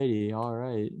All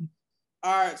right.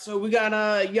 All right, so we got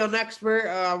a young expert.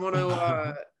 I want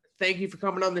to thank you for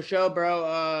coming on the show,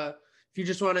 bro. If you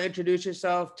just want to introduce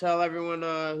yourself, tell everyone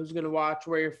who's going to watch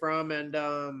where you're from, and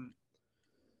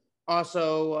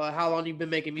also how long you've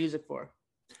been making music for.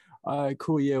 All right,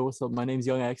 cool. Yeah, what's up? My name's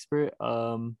Young Xpert.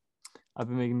 I've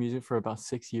been making music for about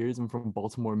 6 years. I'm from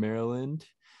Baltimore, Maryland.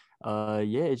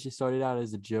 Yeah, it just started out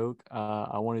as a joke.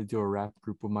 I wanted to do a rap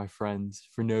group with my friends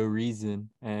for no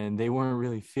reason, and they weren't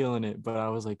really feeling it, but I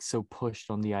was like so pushed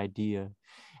on the idea.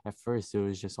 At first, it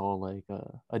was just all like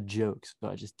a joke, so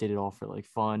I just did it all for like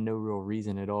fun, no real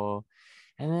reason at all.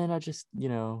 And then I just,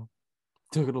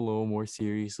 took it a little more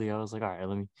seriously. I was like, all right,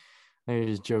 let me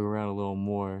just joke around a little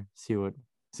more, see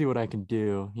what I can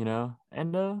do,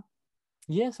 And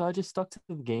yeah, so I just stuck to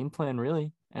the game plan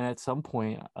really. And at some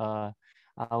point,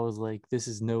 I was like, this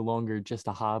is no longer just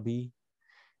a hobby.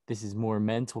 This is more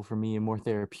mental for me and more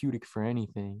therapeutic for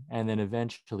anything. And then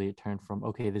eventually it turned from,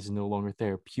 okay, this is no longer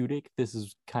therapeutic. This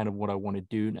is kind of what I want to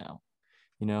do now.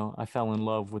 I fell in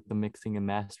love with the mixing and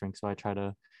mastering. So I try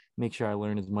to make sure I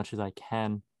learn as much as I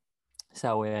can. So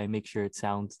that way I make sure it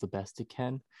sounds the best it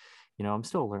can. I'm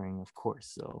still learning, of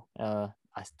course. So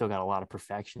I still got a lot of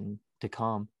perfection to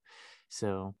come.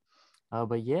 So,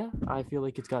 but yeah, I feel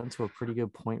like it's gotten to a pretty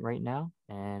good point right now,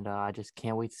 and I just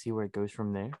can't wait to see where it goes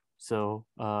from there. So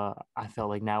I felt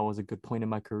like now was a good point in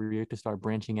my career to start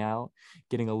branching out,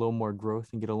 getting a little more growth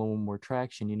and get a little more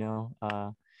traction.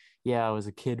 Yeah, I was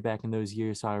a kid back in those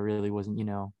years, so I really wasn't,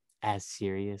 as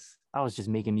serious. I was just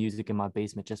making music in my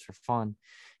basement just for fun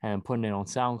and putting it on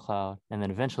SoundCloud. And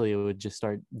then eventually it would just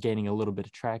start gaining a little bit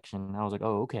of traction. And I was like,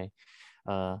 oh, okay.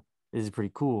 Uh, this is pretty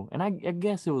cool. And I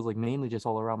guess it was like mainly just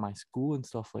all around my school and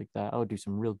stuff like that. I would do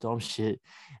some real dumb shit.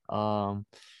 Um,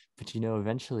 but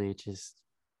eventually it just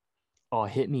all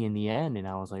hit me in the end. And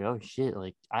I was like, oh shit,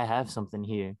 like I have something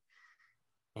here.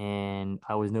 And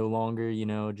I was no longer,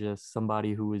 just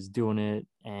somebody who was doing it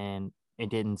and it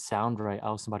didn't sound right.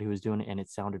 I was somebody who was doing it and it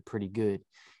sounded pretty good.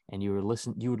 And you would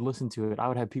listen to it. I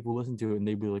would have people listen to it and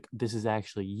they'd be like, this is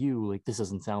actually you. Like this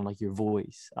doesn't sound like your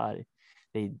voice.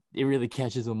 It really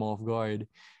catches them off guard.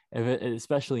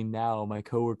 Especially now, my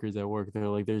coworkers at work, they're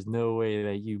like, there's no way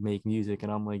that you make music. And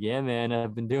I'm like, yeah, man,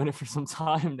 I've been doing it for some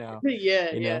time now,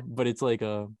 Yeah, yeah. but it's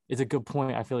a good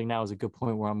point. I feel like now is a good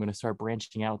point where I'm going to start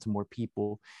branching out to more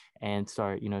people and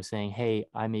start, saying, hey,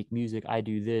 I make music, I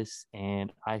do this,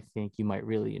 and I think you might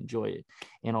really enjoy it.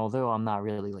 And although I'm not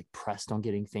really like pressed on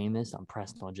getting famous, I'm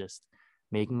pressed on just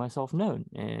making myself known.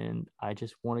 And I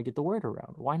just want to get the word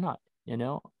around. Why not?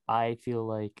 I feel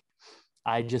like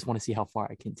I just want to see how far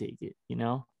I can take it,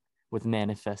 with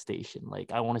manifestation.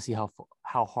 Like I want to see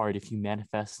how hard if you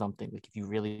manifest something, like if you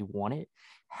really want it,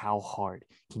 how hard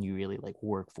can you really like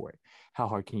work for it? How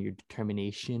hard can your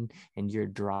determination and your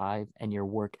drive and your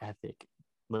work ethic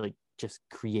like just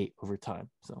create over time?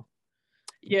 So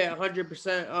Yeah,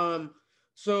 100%.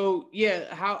 So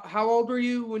yeah, how old were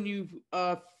you when you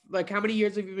like how many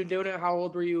years have you been doing it? How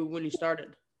old were you when you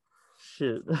started?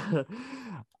 shit.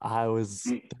 I was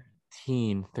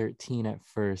 13 at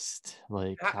first.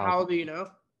 Like How old are you now?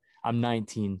 I'm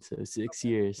 19, so 6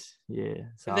 years. Yeah.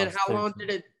 So And I then was how long did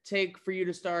 13. it take for you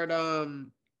to start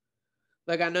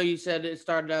like I know you said it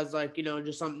started as like,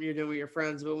 just something you're doing with your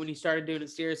friends, but when you started doing it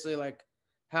seriously, like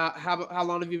how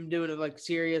long have you been doing it like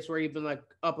serious where you've been like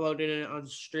uploading it on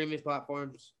streaming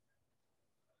platforms?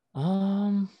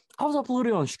 Um, I was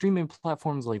uploading on streaming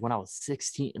platforms like when I was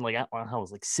 16, like when I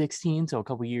was like 16, so a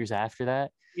couple years after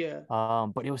that. Yeah.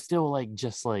 But it was still like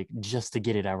just to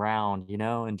get it around,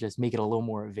 and just make it a little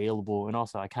more available. And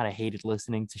also I kind of hated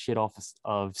listening to shit off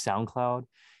of SoundCloud,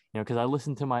 because I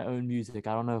listen to my own music.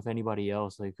 I don't know if anybody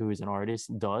else like who is an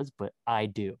artist does, but I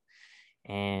do.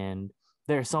 And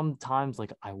there are some times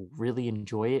like I really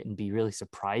enjoy it and be really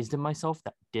surprised in myself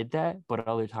that I did that. But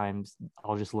other times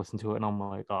I'll just listen to it and I'm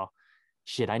like, oh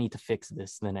shit, I need to fix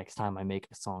this the next time I make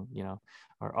a song,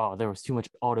 or oh, there was too much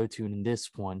auto tune in this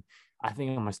one. I think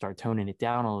I'm gonna start toning it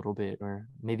down a little bit, or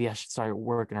maybe I should start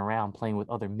working around playing with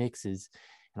other mixes.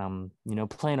 And I'm,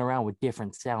 playing around with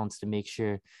different sounds to make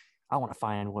sure I want to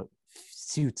find what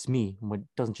suits me, what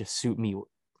doesn't just suit me,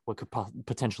 what could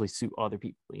potentially suit other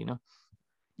people.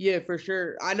 Yeah, for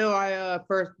sure. I know I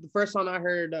first the first song I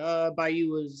heard by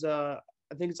you was I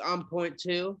think it's On Point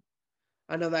 2.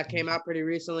 I know that came out pretty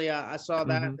recently. I saw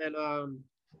that, Mm-hmm. and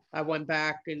I went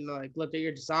back and like looked at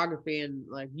your discography, and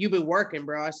like you've been working,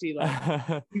 bro. I see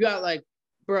like you got like,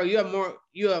 bro, you have more.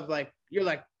 You have like you're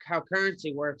like how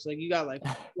currency works. Like you got like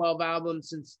 12 albums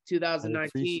since I 2019.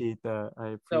 appreciate that.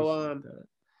 I So appreciate that.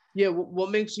 yeah.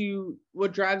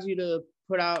 What drives you to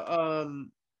put out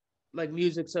like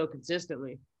music so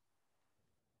consistently?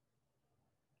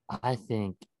 I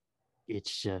think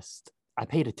it's just I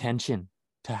paid attention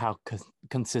to how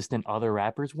consistent other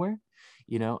rappers were.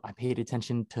 I paid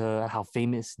attention to how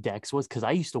famous Dex was because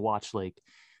I used to watch like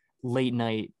late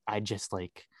night. I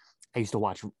used to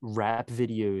watch rap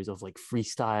videos of like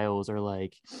freestyles or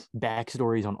like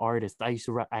backstories on artists. I used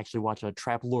to actually watch a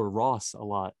Trap Lord Ross a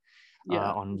lot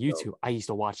Yeah. on So, YouTube. I used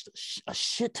to watch a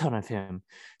shit ton of him.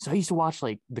 So I used to watch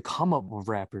like the come up of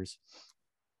rappers.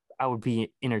 I would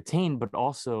be entertained, but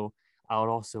also I would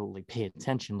also like pay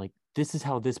attention. Like this is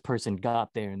how this person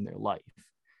got there in their life.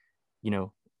 You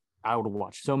know, I would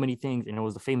watch so many things, and it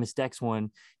was the famous Dex one.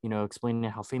 Explaining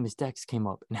how famous Dex came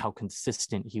up and how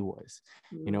consistent he was.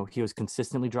 mm, He was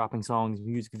consistently dropping songs,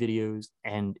 music videos,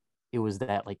 and it was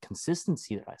that like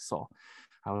consistency that I saw.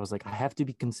 I was like, I have to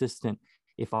be consistent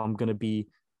if I'm gonna be,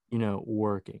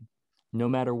 working. No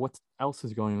matter what else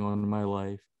is going on in my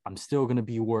life, I'm still gonna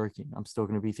be working. I'm still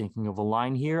gonna be thinking of a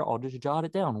line here. I'll just jot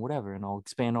it down, whatever, and I'll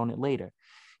expand on it later.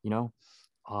 You know,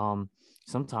 um,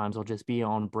 Sometimes I'll just be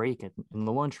on break in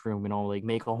the lunchroom and I'll like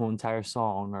make a whole entire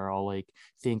song, or I'll like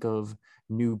think of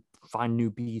find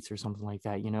new beats or something like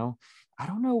that. I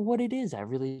don't know what it is that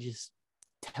really just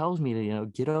tells me to,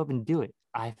 get up and do it.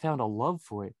 I found a love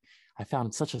for it. I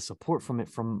found such a support from it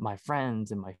from my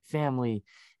friends and my family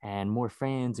and more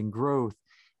fans and growth.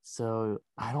 So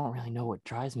I don't really know what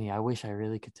drives me. I wish I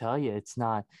really could tell you. It's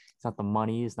not the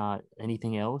money, it's not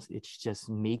anything else. It's just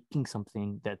making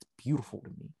something that's beautiful to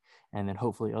me. And then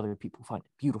hopefully other people find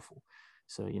it beautiful.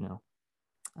 So,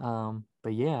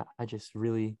 but yeah, I just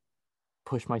really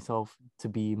push myself to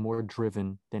be more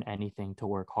driven than anything, to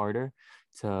work harder,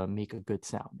 to make a good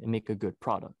sound and make a good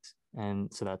product.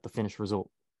 And so that the finished result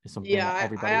is something yeah, that I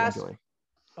everybody will asked enjoy.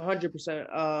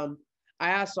 100%. I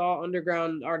asked all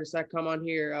underground artists that come on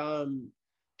here,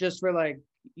 just for like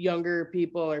younger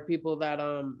people or people that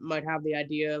might have the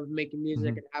idea of making music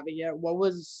Mm-hmm. and haven't yet. What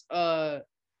was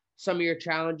some of your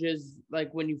challenges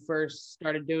like when you first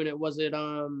started doing it? Was it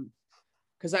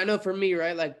because I know for me,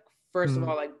 right, like first of Mm-hmm.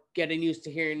 all, like getting used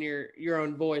to hearing your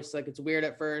own voice, like it's weird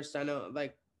at first. I know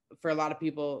like for a lot of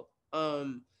people,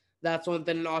 that's one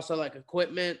thing, and also like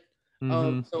equipment.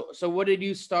 Mm-hmm. So what did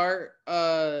you start?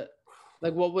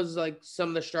 Like what was like some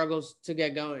of the struggles to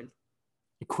get going?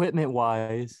 Equipment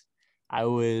wise, I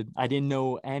didn't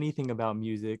know anything about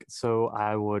music, so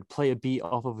I would play a beat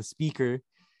off of a speaker,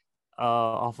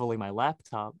 off of like my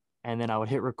laptop, and then I would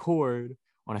hit record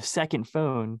on a second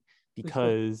phone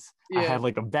because I Yeah, had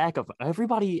like a backup.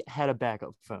 Everybody had a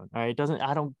backup phone. All right.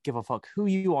 I don't give a fuck who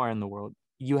you are in the world.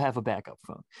 You have a backup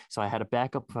phone. So I had a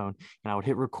backup phone and I would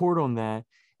hit record on that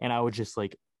and I would just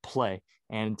like play.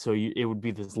 And so it would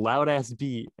be this loud ass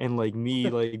beat and like me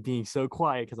like being so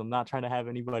quiet because I'm not trying to have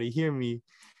anybody hear me.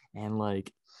 And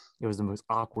like it was the most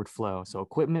awkward flow. So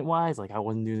equipment wise, like I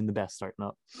wasn't doing the best starting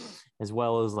up, as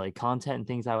well as like content and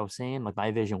things I was saying. Like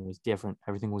my vision was different.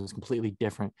 Everything was completely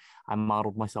different. I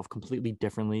modeled myself completely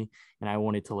differently, and I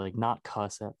wanted to like not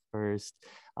cuss at first.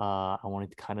 I wanted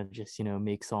to kind of just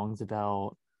make songs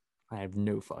about. I have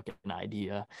no fucking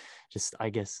idea. Just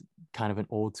I guess kind of an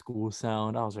old school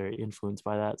sound. I was very influenced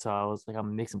by that, so I was like, I'm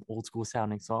gonna make some old school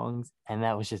sounding songs, and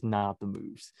that was just not the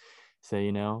moves.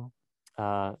 So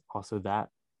also that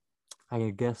I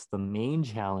guess the main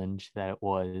challenge that it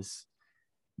was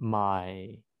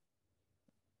my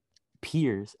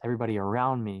peers, everybody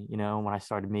around me, when I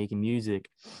started making music,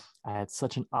 I had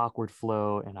such an awkward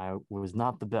flow and I was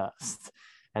not the best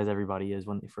as everybody is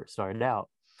when they first started out.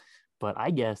 But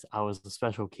I guess I was a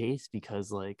special case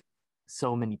because like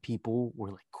so many people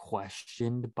were like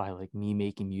questioned by like me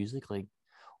making music, like,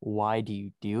 why do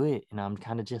you do it? And I'm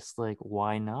kind of just like,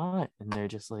 why not? And they're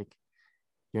just like,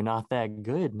 you're not that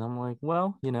good. And I'm like,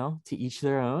 well, to each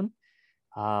their own.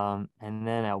 And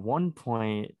then at one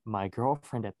point, my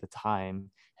girlfriend at the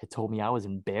time had told me I was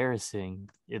embarrassing.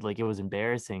 It was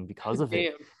embarrassing because of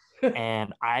it. damn.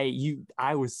 And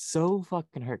I was so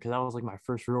fucking hurt because that was like my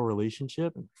first real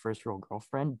relationship and first real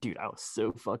girlfriend. Dude, I was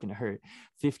so fucking hurt.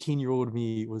 15-year-old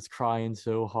me was crying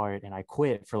so hard, and I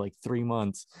quit for like 3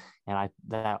 months. And I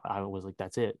was like,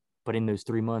 that's it. But in those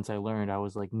 3 months, I learned I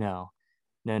was like, no,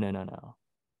 no, no, no, no.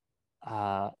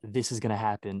 This is gonna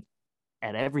happen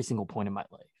at every single point in my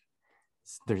life.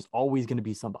 There's always going to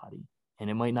be somebody, and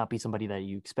it might not be somebody that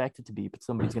you expect it to be, but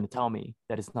somebody's going to tell me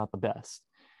that it's not the best,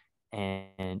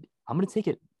 and I'm going to take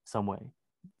it some way.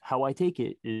 How I take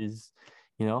it is,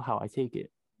 how I take it,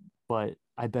 but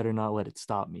I better not let it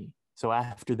stop me. So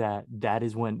after that, that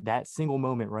is when that single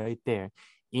moment right there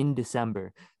in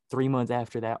December, 3 months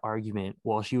after that argument,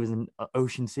 while she was in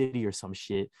Ocean City or some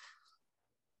shit,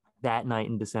 that night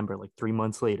in December, like 3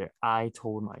 months later, I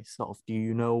told myself, do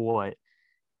you know what?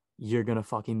 you're gonna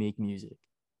fucking make music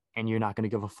and you're not gonna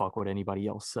give a fuck what anybody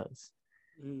else says.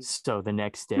 Mm. So the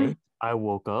next day, I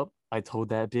woke up, I told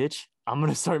that bitch, I'm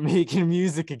gonna start making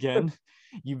music again.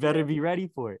 You better Yeah. be ready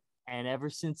for it. And ever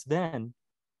since then,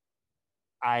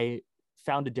 I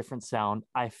found a different sound.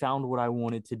 I found what I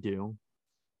wanted to do,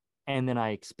 and then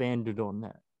I expanded on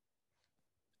that.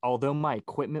 Although my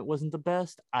equipment wasn't the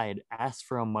best, I had asked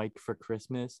for a mic for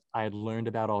Christmas. I had learned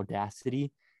about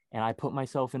Audacity, and I put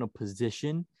myself in a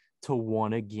position to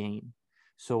want a game.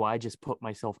 So I just put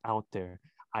myself out there.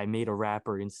 I made a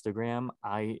rapper Instagram.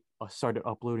 I started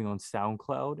uploading on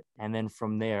SoundCloud. And then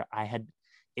from there,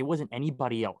 it wasn't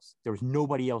anybody else. There was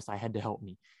nobody else I had to help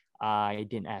me. I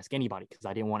didn't ask anybody because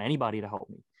I didn't want anybody to help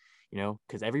me,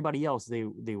 because everybody else, they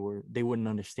wouldn't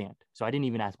understand. So I didn't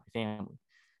even ask my family.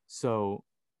 So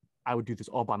I would do this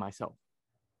all by myself.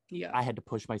 Yeah. I had to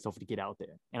push myself to get out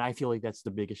there. And I feel like that's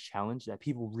the biggest challenge, that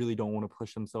people really don't want to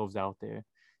push themselves out there.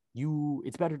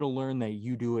 It's better to learn that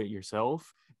you do it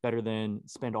yourself better than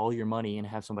spend all your money and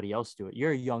have somebody else do it.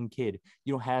 You're a young kid.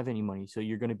 You don't have any money. So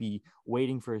you're going to be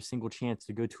waiting for a single chance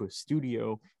to go to a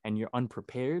studio and you're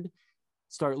unprepared.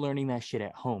 Start learning that shit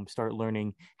at home. Start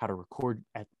learning how to record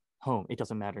at home. It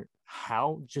doesn't matter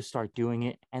how, just start doing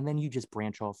it. And then you just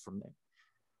branch off from there.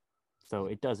 So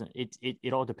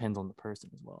it all depends on the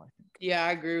person as well, I think. Yeah,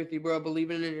 I agree with you, bro.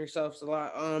 Believing in yourself's a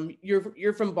lot.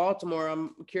 You're from Baltimore.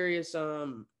 I'm curious.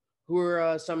 Who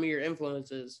are some of your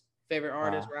influences? Favorite Uh,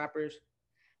 artists, rappers?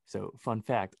 so fun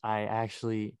fact, I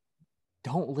actually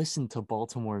don't listen to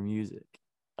Baltimore music.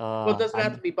 Well, it doesn't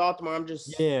have to I'm be Baltimore. I'm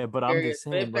just Yeah, but I'm curious just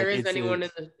if saying, there like, is anyone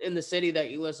in the city that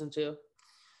you listen to.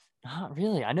 not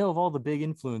really. I know of all the big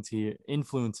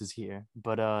influences here,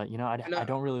 but And I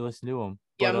don't really listen to them.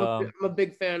 yeah, But I'm a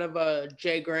big fan of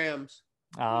Jay Grams.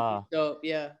 He's uh, dope.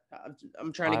 Yeah,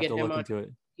 I'm trying to I have get to him look on. into it.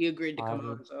 He agreed to I come have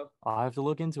to on. So I have to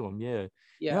look into them. Yeah,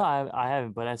 yeah, I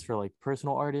haven't. But as for like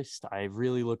personal artists, I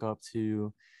really look up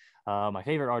to. My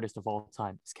favorite artist of all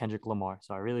time is Kendrick Lamar,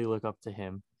 so I really look up to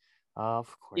him. Of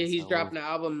yeah, course, I he's love. dropping an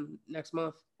album next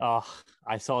month. Oh,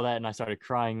 I saw that and I started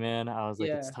crying, man. I was like,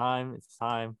 it's Yeah, time, it's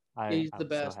time. yeah, he's I the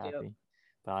was so best. Yep. happy.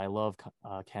 But I love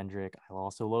Kendrick. I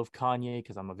also love Kanye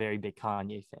because I'm a very big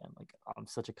Kanye fan. Like, I'm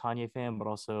such a Kanye fan, but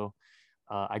also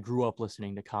I grew up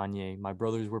listening to Kanye. My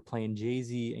brothers were playing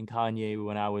Jay-Z and Kanye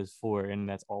when I was 4, and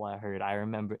that's all I heard. I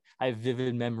have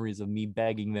vivid memories of me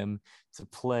begging them to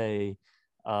play.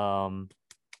 Um,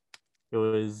 it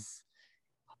was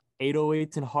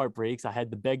 808s and Heartbreaks. I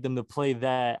had to beg them to play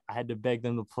that. I had to beg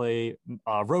them to play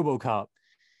RoboCop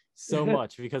so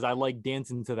much because I like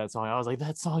dancing to that song. I was like,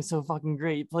 that song's so fucking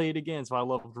great. Play it again. So I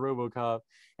loved RoboCop.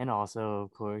 And also,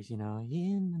 of course, in the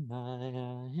night,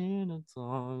 I hear the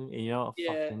song. And, Yeah,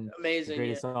 fucking the amazing. Yeah,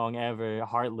 greatest song ever.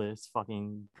 Heartless,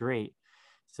 fucking great.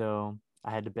 So I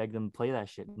had to beg them to play that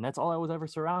shit. And that's all I was ever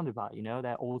surrounded by,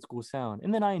 that old school sound.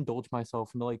 And then I indulged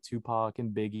myself into like Tupac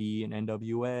and Biggie and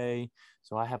NWA.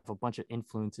 So I have a bunch of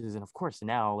influences. And of course,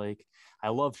 now, like, I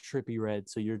love Trippy Red.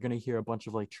 So you're going to hear a bunch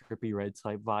of like Trippy Red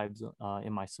type vibes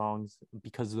in my songs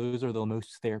because those are the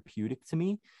most therapeutic to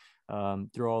me.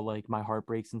 Through all like my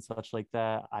heartbreaks and such like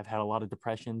that, I've had a lot of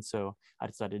depression. So I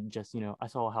decided just, I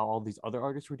saw how all these other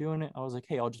artists were doing it. I was like,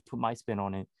 hey, I'll just put my spin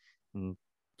on it and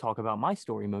talk about my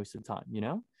story most of the time.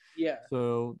 yeah,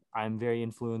 So I'm very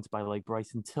influenced by like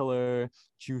Bryson Tiller,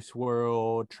 Juice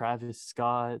World, Travis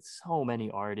Scott, so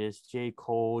many artists, J.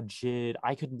 Cole, Jid.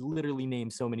 I could literally name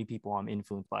so many people I'm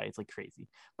influenced by. It's like crazy.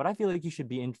 But I feel like you should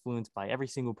be influenced by every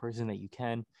single person that you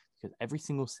can because every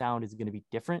single sound is going to be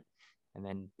different. And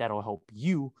then that'll help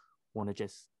you want to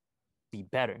just be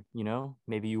better.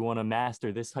 Maybe you want to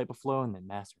master this type of flow and then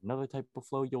master another type of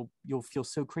flow. You'll feel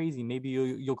so crazy. Maybe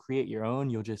you'll create your own.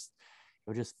 You'll just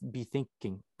be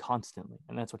thinking constantly,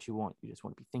 and that's what you want. You just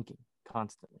want to be thinking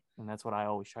constantly, and that's what I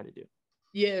always try to do.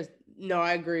 yeah. No,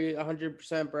 I agree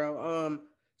 100%, bro.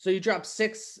 So you dropped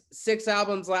six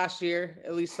albums last year,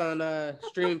 at least on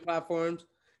streaming platforms.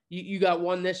 You got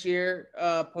one this year,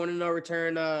 Point of No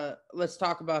Return. Let's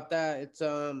talk about that.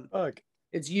 Fuck.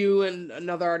 It's you and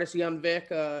another artist, Young Vic.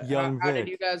 Young How did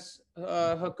you Vic, guys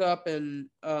hook up, and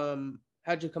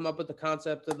how'd you come up with the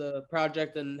concept of the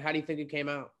project, and how do you think it came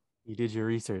out? you did your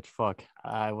research. Fuck,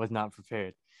 I was not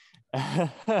prepared.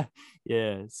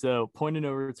 Yeah, so Point of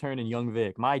No Return and Young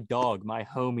Vic, my dog, my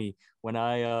homie. When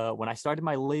I started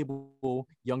my label,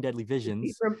 Young Deadly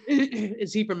Visions.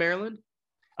 Is he from Maryland?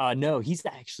 No, he's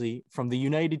actually from the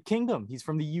United Kingdom. He's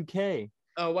from the UK.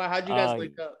 Oh wow, how'd you guys Uh,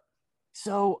 link up?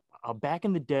 So back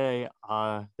in the day,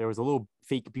 there was a little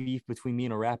fake beef between me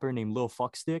and a rapper named Lil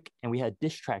Fuckstick, and we had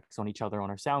diss tracks on each other on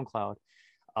our SoundCloud,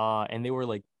 and they were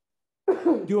like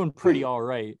doing pretty all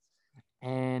right.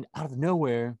 And out of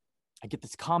nowhere, I get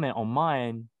this comment on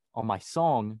my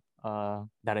song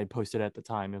that I posted at the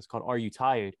time. It was called "Are You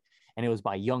Tired?" and it was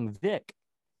by Young Vic.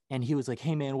 And he was like,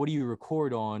 "Hey man, what do you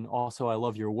record on? Also, I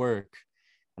love your work."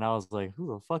 And I was like, "Who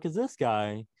the fuck is this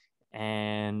guy?"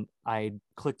 And I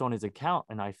clicked on his account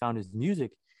and I found his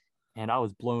music, and I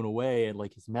was blown away at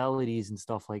like his melodies and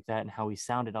stuff like that and how he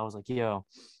sounded. I was like, "Yo,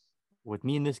 with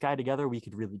me and this guy together, we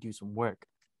could really do some work."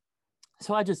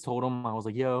 So I just told him, I was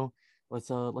like, "Yo,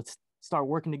 let's start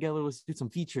working together. Let's do some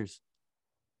features."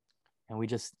 And we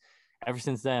just, ever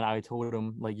since then, I told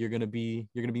him like, you're gonna be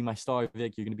my star,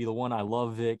 Vic. You're gonna be the one. I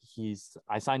love Vic.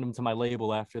 I signed him to my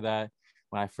label after that.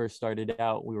 When I first started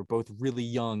out, we were both really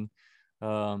young.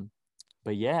 Um,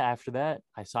 but yeah, after that,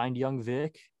 I signed Young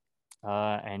Vic,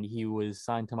 and he was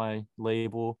signed to my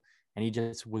label, and he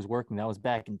just was working. That was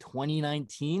back in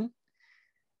 2019,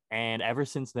 and ever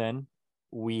since then,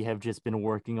 we have just been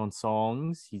working on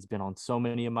songs. He's been on so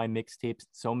many of my mixtapes,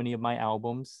 so many of my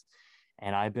albums,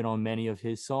 and I've been on many of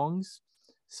his songs.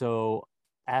 So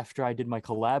after I did my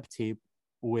collab tape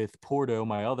with Porto,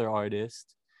 my other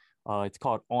artist, it's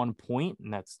called On Point,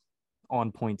 and that's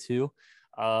On Point too.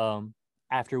 Um,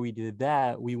 After we did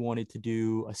that, we wanted to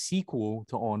do a sequel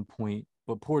to On Point,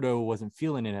 but Porto wasn't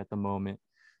feeling it at the moment.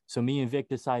 So me and Vic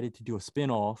decided to do a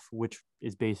spin-off, which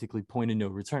is basically Point of No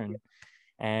Return.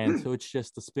 And so it's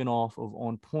just a spin-off of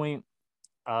On Point.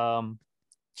 Um,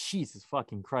 Jesus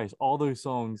fucking Christ. All those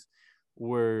songs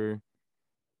were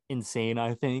insane.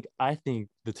 I think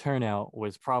the turnout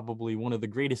was probably one of the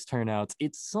greatest turnouts.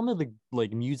 It's some of the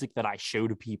like music that I show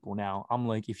to people now. I'm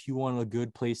like, if you want a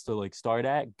good place to like start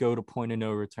at, go to Point of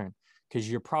No Return, because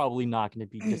you're probably not going to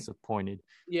be disappointed. A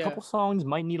Yeah. couple songs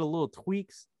might need a little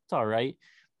tweaks. It's all right.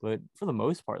 But for the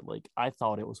most part, like I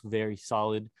thought it was very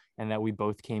solid, and that we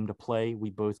both came to play.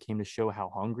 We both came to show how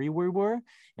hungry we were.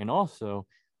 And also,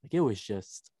 like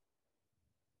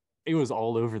it was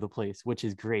all over the place, which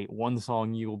is great. One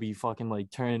song you will be fucking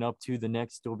like turning up to, the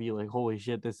next you'll be like, holy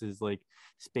shit, this is like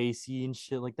spacey and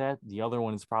shit like that. The other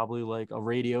one is probably like a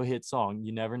radio hit song.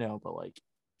 You never know, but like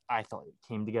I thought it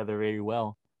came together very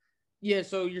well. Yeah,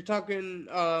 so you're talking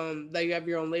that you have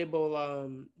your own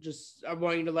label. Just I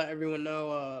want you to let everyone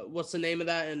know what's the name of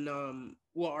that and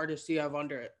what artists you have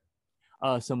under it.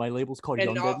 So my label's called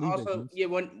And Young Deadly also, Visions. yeah,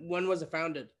 when was it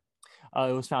founded?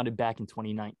 It was founded back in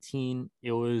 2019.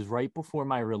 It was right before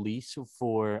my release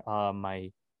for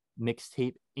my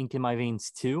mixtape Ink in My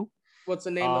Veins 2. What's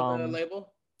the name of the Um,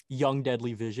 label? Young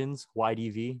Deadly Visions,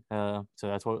 YDV. So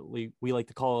that's what we like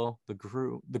to call the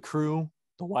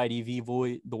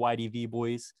YDV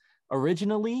boys.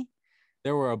 Originally,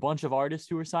 there were a bunch of artists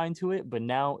who were signed to it, but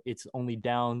now it's only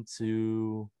down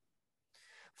to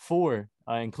four,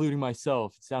 including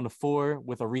myself. It's down to four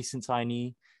with a recent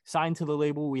signee. Signed to the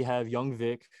label, we have Young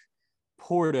Vic,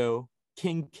 Porto,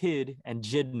 King Kid, and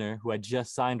Jidner, who I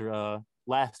just signed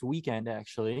last weekend,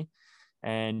 actually.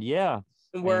 And yeah, And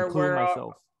and where including where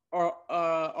myself. are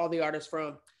all the artists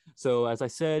from? So as I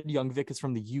said, Young Vic is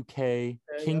from the UK. There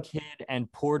you King go. Kid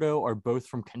and Porto are both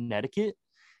from Connecticut,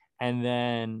 and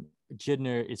then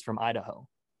Jidner is from Idaho.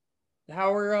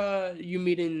 How are you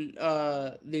meeting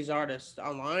these artists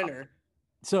online or?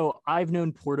 So I've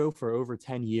known Porto for over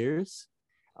 10 years.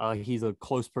 He's a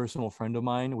close personal friend of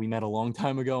mine. We met a long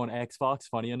time ago on Xbox,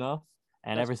 funny enough.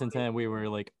 And That's ever since funny. then, we were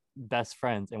like best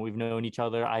friends and we've known each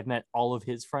other. I've met all of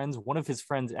his friends. One of his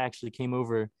friends actually came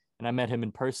over and I met him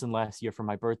in person last year for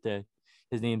my birthday.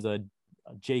 His name's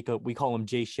Jacob. We call him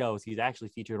Jay Shells. He's actually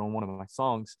featured on one of my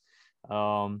songs.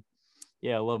 Um,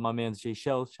 yeah, I love my man's Jay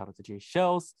Shells. Shout out to Jay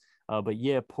Shells. But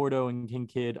yeah, Porto and King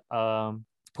Kid.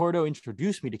 Porto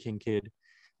introduced me to King Kid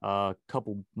a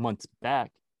couple months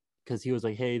back because he was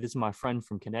like, "Hey, this is my friend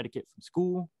from Connecticut from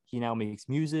school. He now makes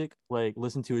music. Like,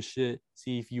 listen to his shit.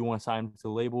 See if you want to sign him to the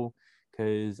label."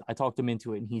 Because I talked him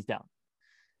into it, and he's down.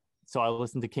 So I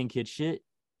listened to King Kid shit,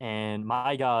 and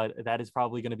my God, that is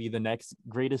probably going to be the next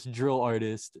greatest drill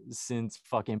artist since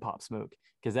fucking Pop Smoke.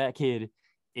 Because that kid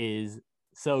is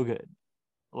so good.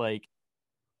 Like,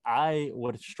 I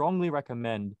would strongly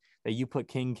recommend that you put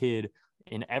King Kid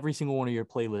in every single one of your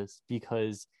playlists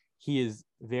because he is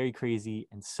very crazy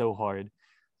and so hard.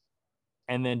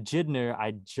 And then Jidner,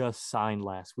 I just signed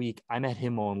last week. I met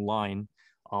him online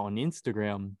on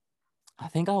Instagram. I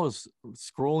think I was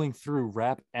scrolling through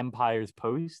Rap Empire's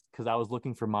post because I was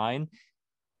looking for mine.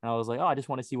 And I was like, oh, I just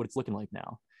want to see what it's looking like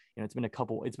now. It's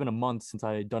been a month since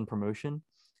I had done promotion.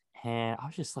 And I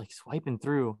was just like swiping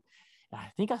through. And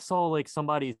I think I saw like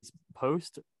somebody's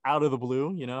post out of the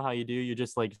blue. You know how you do? You're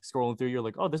just like scrolling through. You're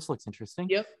like, oh, this looks interesting.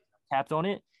 Yep. Tapped on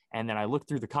it. And then I looked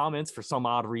through the comments for some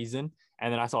odd reason.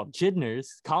 And then I saw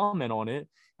Jidner's comment on it.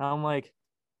 And I'm like,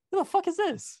 who the fuck is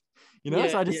this? So Yeah, I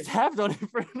yeah. just tapped on it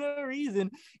for no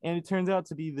reason. And it turns out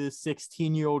to be this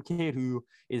 16-year-old kid who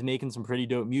is making some pretty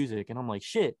dope music. And I'm like,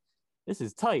 shit, this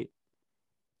is tight.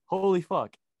 Holy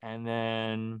fuck. And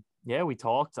then, yeah, we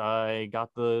talked. I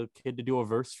got the kid to do a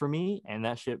verse for me, and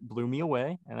that shit blew me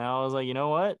away. And I was like, you know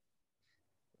what?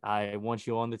 I want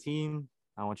you on the team.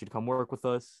 I want you to come work with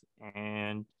us.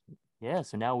 And yeah,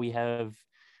 so now we have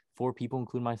four people,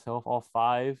 including myself, all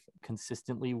five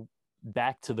consistently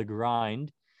back to the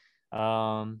grind.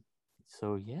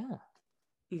 So yeah.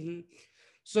 Hmm.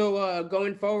 So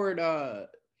going forward, I'm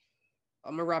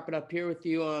gonna wrap it up here with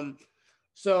you.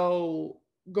 So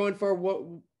going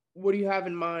forward, what do you have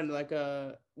in mind? Like,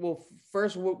 well,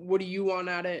 first, what do you want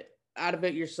out of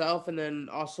it yourself, and then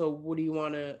also, what do you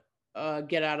want to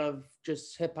get out of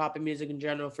just hip hop and music in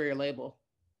general for your label?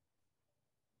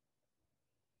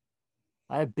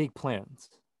 I have big plans.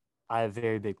 I have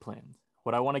very big plans.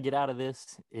 What I want to get out of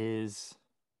this is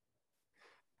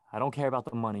I don't care about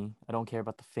the money. I don't care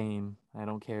about the fame. I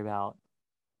don't care about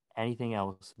anything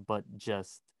else but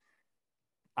just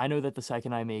I know that the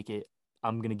second I make it,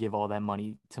 I'm going to give all that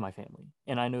money to my family.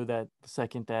 And I know that the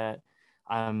second that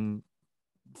I'm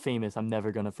famous, I'm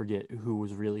never going to forget who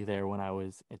was really there when I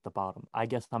was at the bottom. I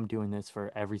guess I'm doing this for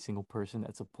every single person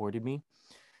that supported me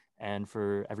and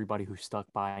for everybody who stuck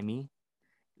by me.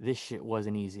 This shit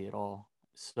wasn't easy at all.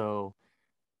 So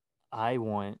I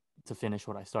want to finish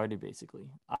what I started basically.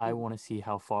 I want to see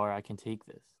how far I can take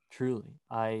this. Truly.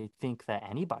 I think that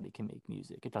anybody can make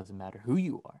music. It doesn't matter who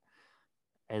you are.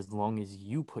 As long as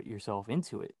you put yourself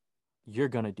into it, you're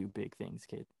gonna do big things,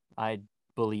 kid. I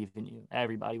believe in you.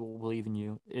 Everybody will believe in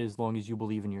you as long as you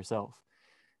believe in yourself.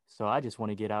 So I just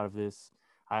want to get out of this.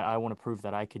 I want to prove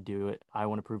that I could do it. I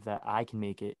want to prove that I can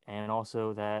make it, and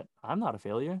also that I'm not a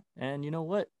failure. And you know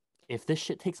what? If this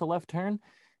shit takes a left turn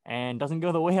and doesn't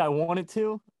go the way I want it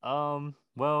to,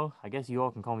 well, I guess you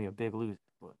all can call me a big loser,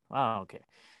 but I don't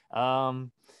care.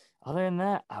 Other than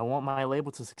that, I want my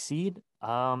label to succeed.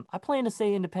 I plan to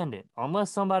stay independent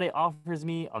unless somebody offers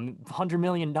me $100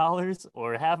 million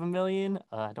or half a million.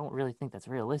 I don't really think that's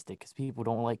realistic because people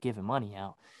don't like giving money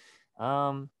out.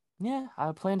 Um, yeah,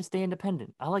 I plan to stay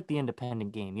independent. I like the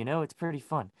independent game, it's pretty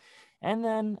fun. And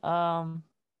then,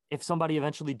 if somebody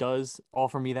eventually does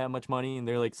offer me that much money and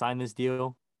they're like, sign this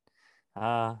deal,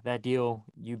 that deal,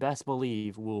 you best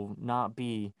believe, will not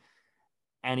be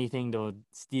anything to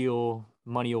steal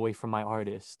money away from my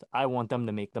artist. I want them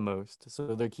to make the most,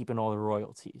 so they're keeping all the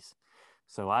royalties.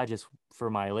 So I just, for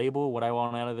my label, what I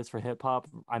want out of this for hip hop,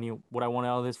 I mean, what I want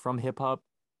out of this from hip hop,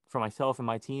 for myself and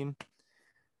my team,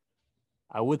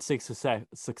 I would say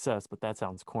success, but that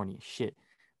sounds corny as shit.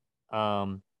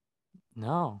 Um,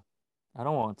 no, I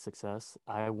don't want success.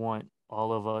 I want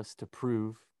all of us to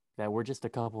prove that we're just a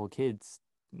couple of kids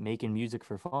making music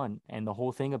for fun. And the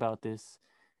whole thing about this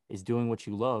is doing what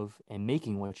you love and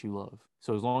making what you love.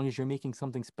 So as long as you're making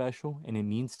something special and it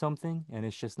means something and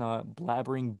it's just not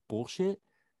blabbering bullshit,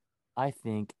 I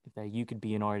think that you could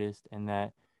be an artist and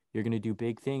that you're going to do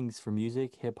big things for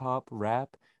music, hip hop,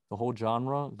 rap, the whole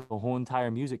genre, the whole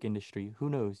entire music industry. Who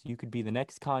knows? You could be the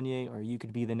next Kanye or you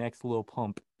could be the next Lil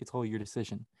Pump. It's all your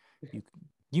decision. You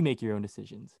you make your own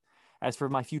decisions. As for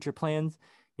my future plans,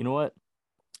 you know what?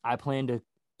 I plan to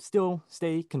still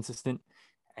stay consistent,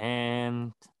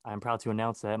 and I'm proud to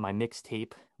announce that my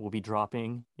mixtape will be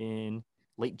dropping in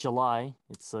late July.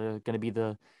 It's going to be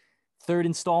the third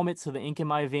installment to the Ink in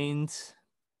My Veins,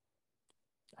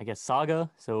 I guess, saga.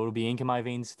 So it'll be Ink in My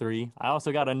Veins 3. I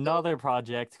also got Dope. another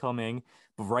project coming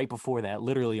right before that,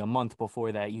 literally a month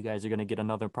before that. You guys are going to get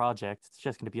another project. It's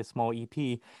just going to be a small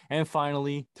EP. And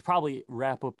finally, to probably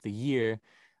wrap up the year,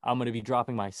 I'm going to be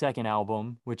dropping my second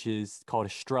album, which is called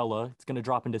Estrella. It's going to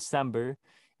drop in December.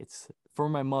 It's for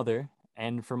my mother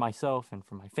and for myself and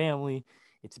for my family.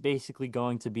 It's basically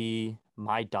going to be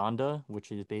my Donda,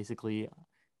 which is basically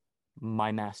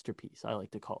my masterpiece, I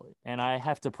like to call it. And I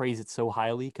have to praise it so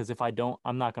highly because if I don't,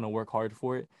 I'm not going to work hard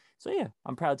for it. So yeah,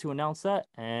 I'm proud to announce that.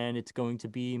 And it's going to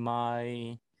be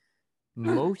my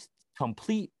most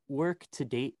complete work to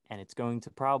date. And it's going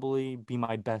to probably be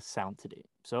my best sound to date.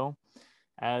 So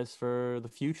as for the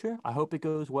future, I hope it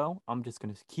goes well. I'm just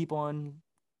going to keep on,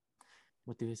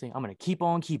 what do they say? I'm going to keep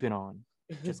on keeping on,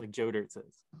 just like Joe Dirt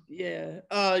says. Yeah.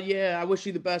 Yeah, I wish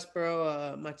you the best,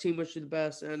 bro. My team wish you the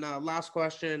best. And last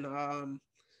question,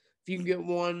 if you can get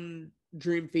one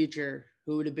dream feature,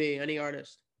 who would it be? Any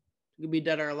artist. It could be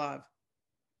dead or alive.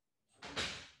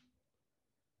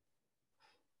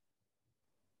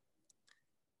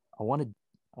 I want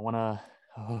to,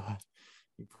 oh,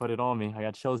 you put it on me. I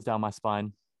got chills down my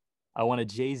spine. I want a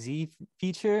Jay-Z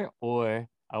feature or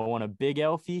I want a Big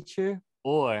L feature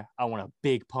or I want a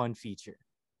big pun feature.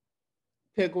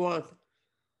 Pick one.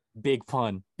 Big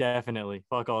pun, definitely.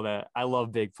 Fuck all that. I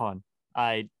love big pun.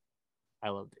 I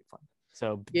love big pun.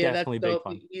 So Yeah, that's definitely big dope.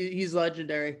 pun. He's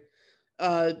legendary.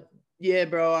 Uh, yeah,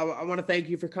 bro. I want to thank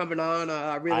you for coming on.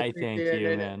 I really I thank appreciate you,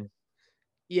 it. man.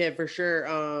 Yeah, for sure.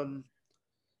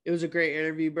 It was a great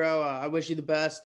interview, bro. I wish you the best.